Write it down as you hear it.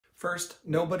First,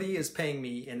 nobody is paying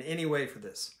me in any way for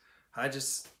this. I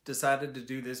just decided to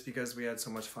do this because we had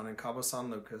so much fun in Cabo San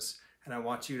Lucas, and I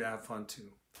want you to have fun too.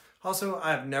 Also,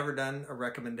 I have never done a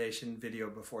recommendation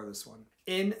video before this one.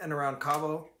 In and around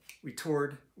Cabo, we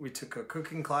toured, we took a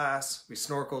cooking class, we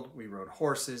snorkeled, we rode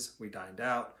horses, we dined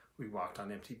out, we walked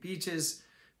on empty beaches,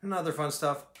 and other fun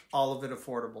stuff, all of it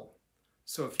affordable.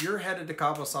 So if you're headed to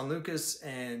Cabo San Lucas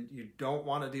and you don't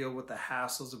want to deal with the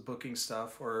hassles of booking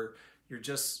stuff, or you're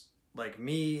just like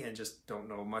me and just don't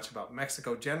know much about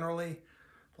Mexico generally,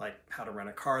 like how to rent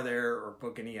a car there or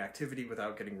book any activity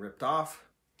without getting ripped off,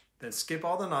 then skip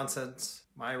all the nonsense,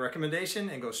 my recommendation,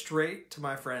 and go straight to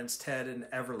my friends Ted and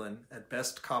Everlyn at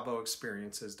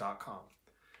bestcaboexperiences.com.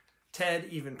 Ted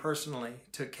even personally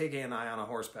took KK and I on a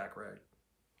horseback ride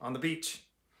on the beach.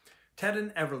 Ted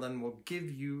and Everlyn will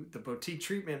give you the boutique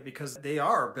treatment because they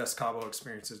are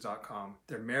bestcaboexperiences.com.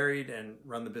 They're married and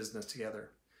run the business together.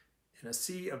 In a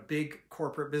sea of big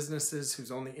corporate businesses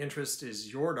whose only interest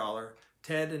is your dollar,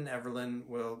 Ted and Everlyn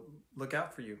will look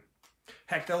out for you.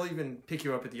 Heck, they'll even pick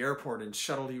you up at the airport and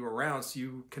shuttle you around so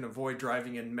you can avoid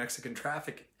driving in Mexican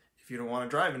traffic if you don't want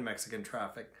to drive in Mexican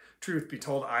traffic. Truth be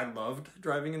told, I loved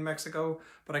driving in Mexico,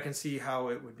 but I can see how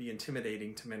it would be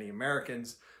intimidating to many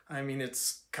Americans. I mean,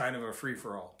 it's kind of a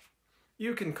free-for-all.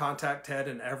 You can contact Ted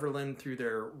and Everlyn through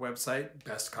their website,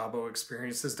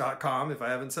 bestcaboexperiences.com, if I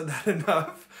haven't said that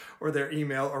enough, or their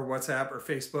email or WhatsApp or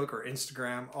Facebook or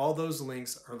Instagram. All those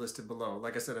links are listed below.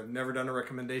 Like I said, I've never done a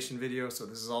recommendation video, so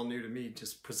this is all new to me,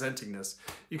 just presenting this.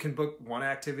 You can book one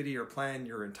activity or plan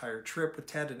your entire trip with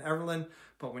Ted and Everlyn,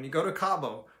 but when you go to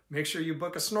Cabo, make sure you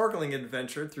book a snorkeling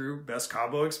adventure through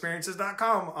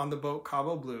bestcaboexperiences.com on the boat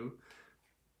Cabo Blue.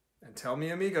 And tell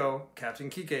me, amigo, Captain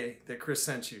Kike, that Chris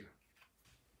sent you.